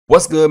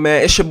What's good,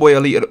 man? It's your boy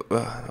Elite.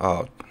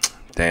 Oh,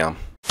 damn.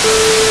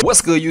 What's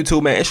good,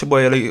 YouTube, man? It's your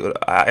boy Elite.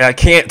 I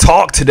can't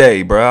talk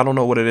today, bro. I don't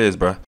know what it is,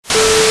 bro.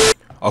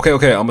 Okay, I'm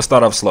gonna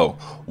start off slow.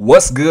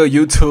 What's good,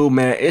 YouTube,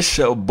 man? It's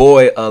your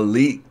boy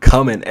Elite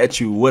coming at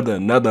you with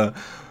another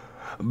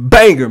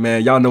banger,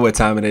 man. Y'all know what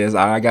time it is.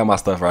 I got my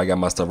stuff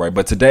right.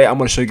 But today I'm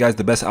gonna show you guys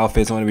the best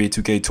outfits on NBA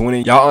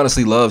 2K20. Y'all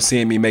honestly love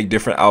seeing me make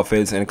different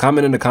outfits, and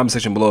comment in the comment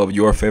section below of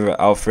your favorite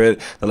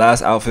outfit. The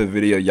last outfit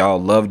video, y'all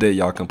loved it.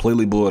 Y'all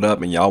completely blew it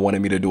up, and y'all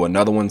wanted me to do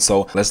another one.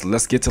 So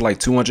let's get to like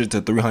 200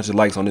 to 300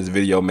 likes on this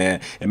video, man.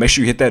 And make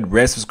sure you hit that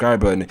red subscribe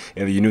button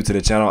if you're new to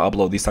the channel. I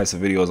upload these types of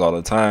videos all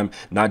the time,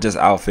 not just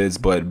outfits,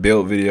 but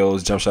build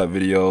videos, jump shot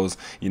videos,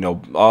 you know,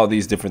 all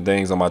these different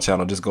things on my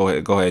channel. Just go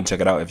ahead and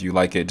check it out. If you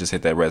like it, just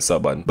hit that red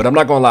sub button. But I'm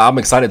not gonna lie, I'm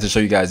excited to show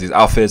you guys these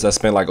outfits. I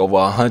spent like over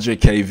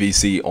 100k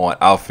VC on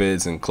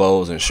outfits and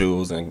clothes and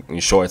shoes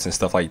and shorts and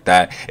stuff like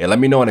that. And let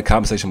me know in the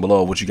comment section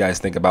below what you guys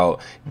think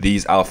about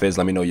these outfits.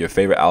 Let me know your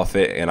favorite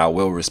outfit and I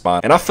will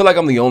respond. And I feel like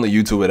I'm the only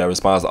YouTuber that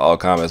responds to all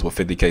comments with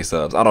 50k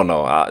subs. I don't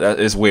know,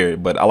 it's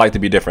weird, but I like to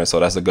be different, so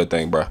that's a good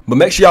thing, bro. But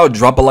make sure y'all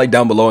drop a like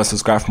down below and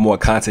subscribe for more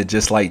content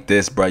just like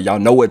this, bro. Y'all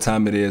know what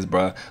time it is,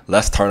 bro.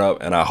 Let's turn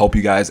up, and I hope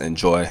you guys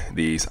enjoy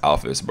these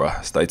outfits, bro.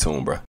 Stay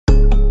tuned, bro.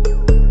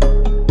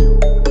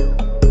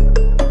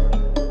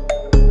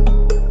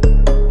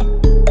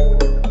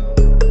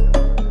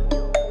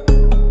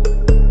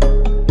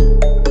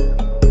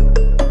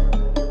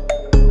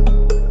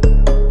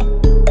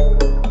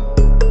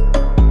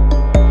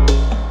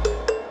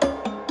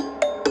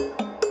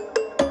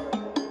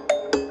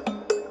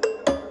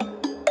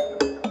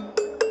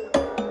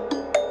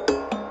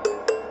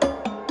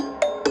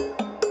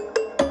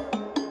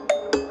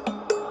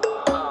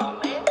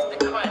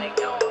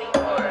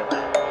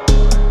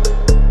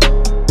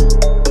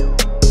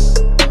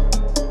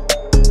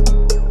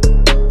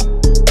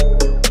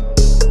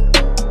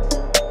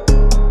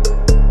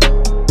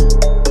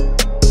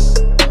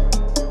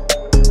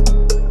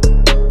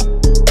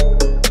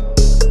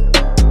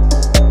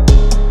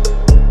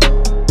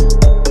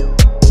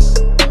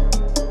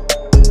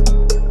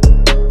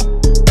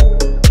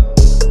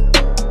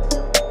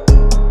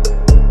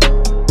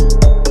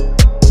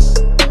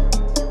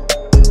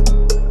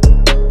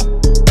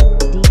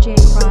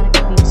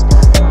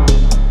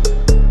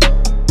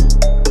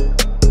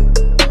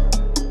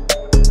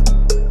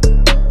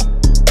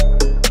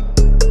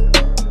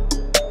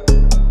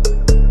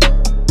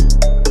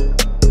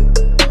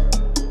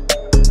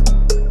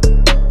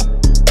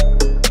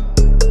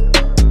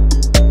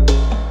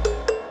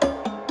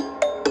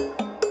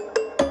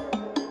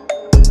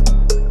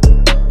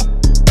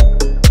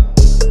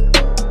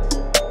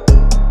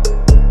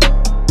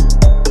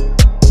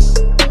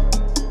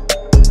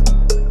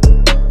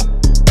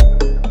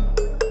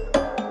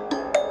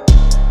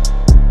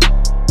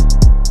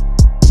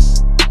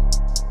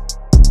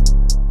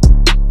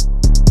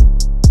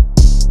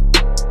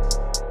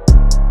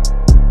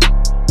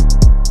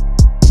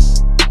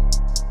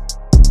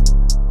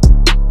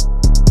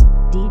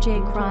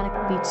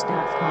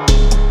 DJChronicBeats.com.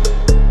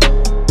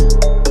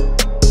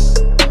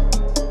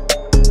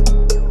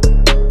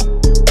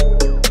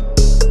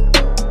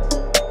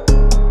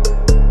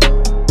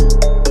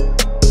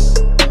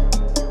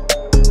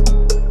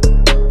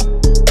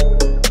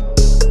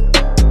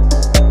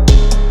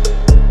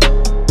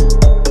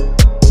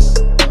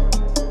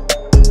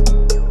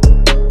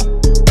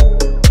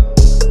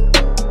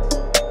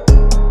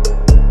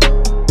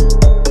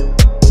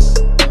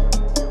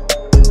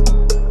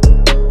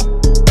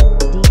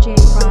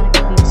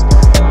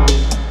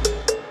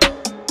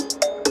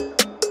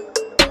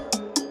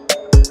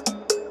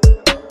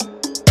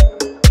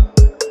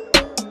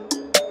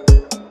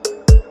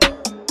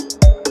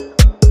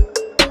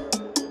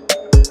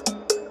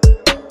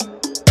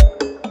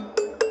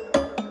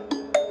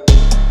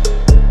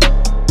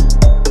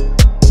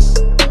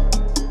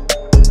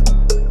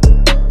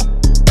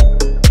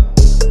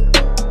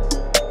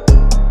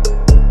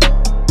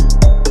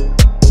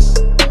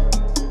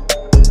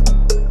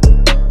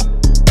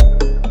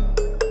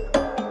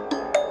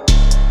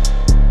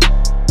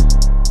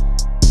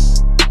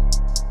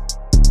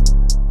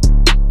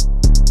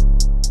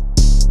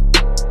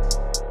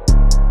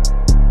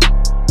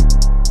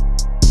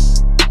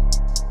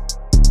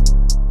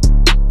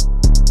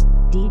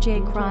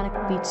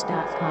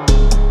 DJChronicBeats.com.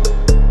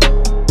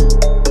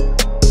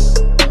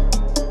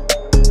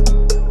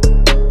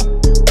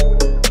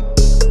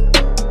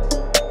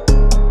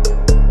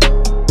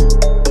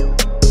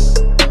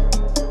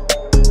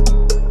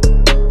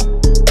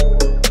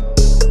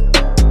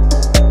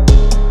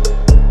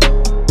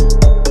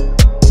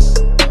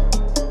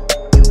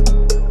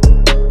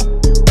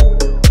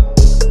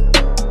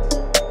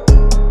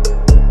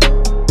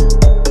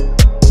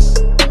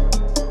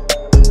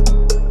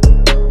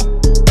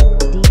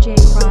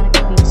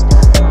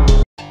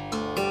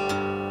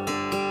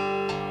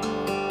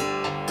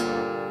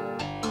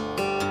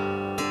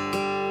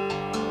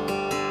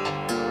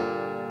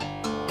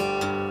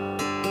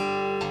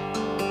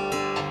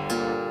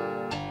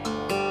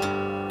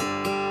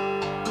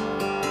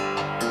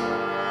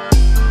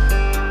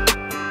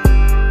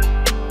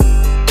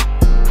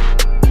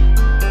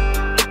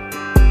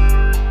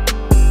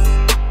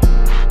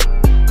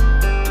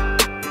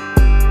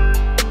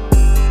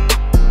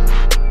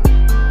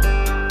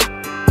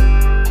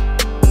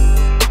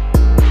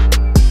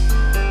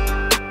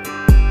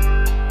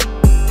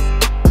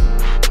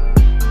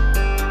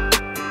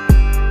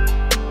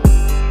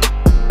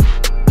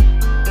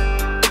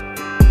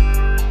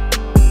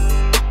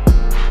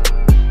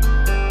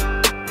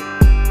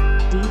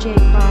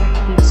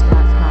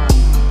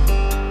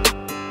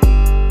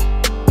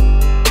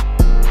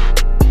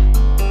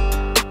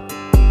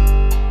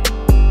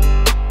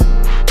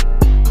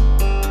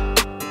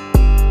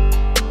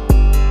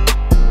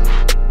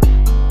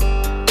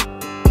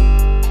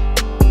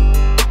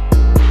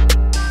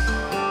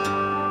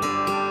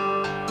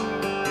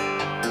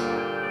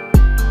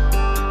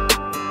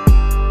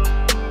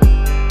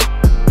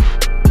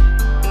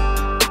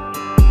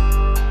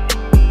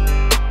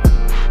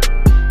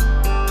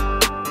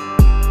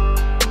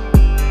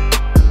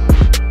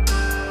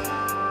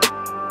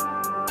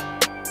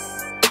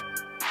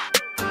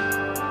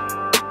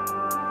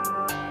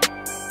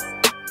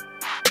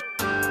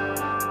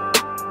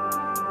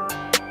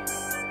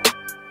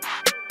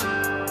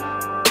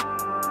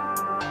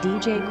 DJChronicBeats.com.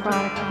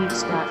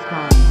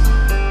 DJChronicBeats.com.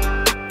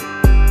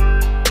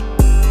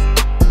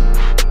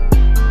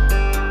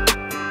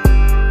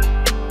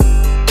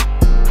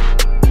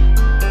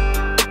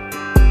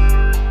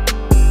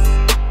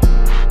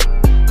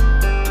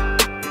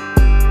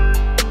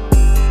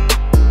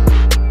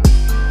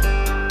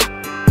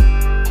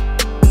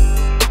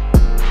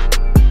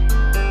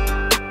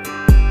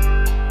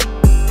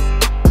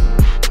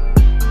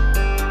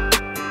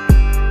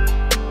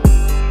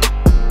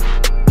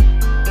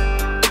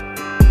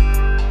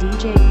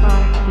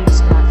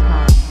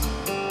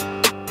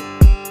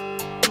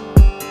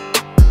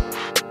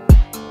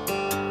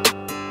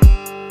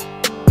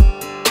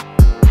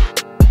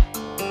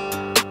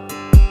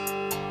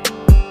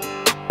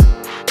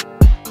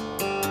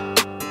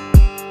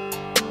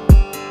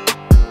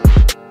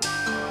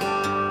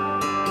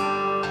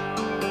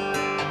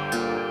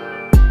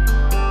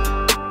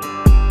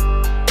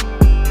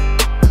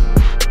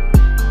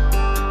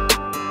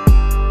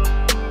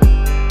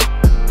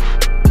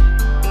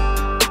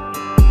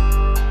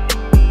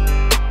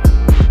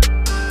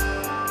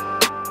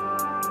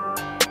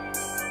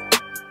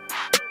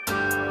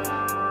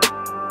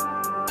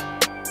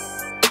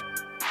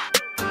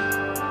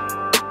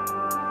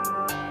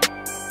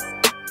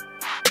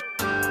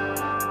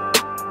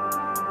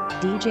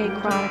 DJChronicBeats.com.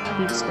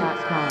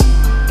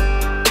 DJChronicBeats.com.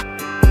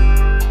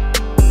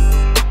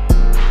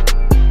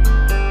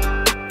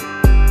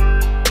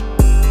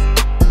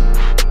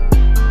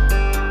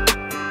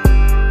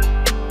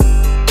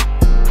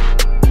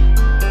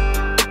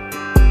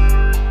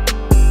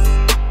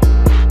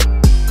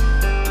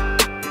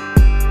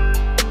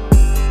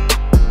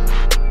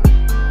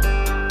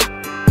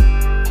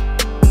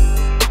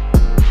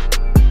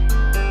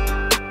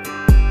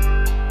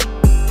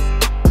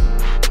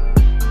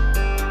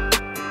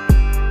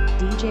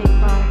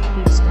 DJChronicBeats.com.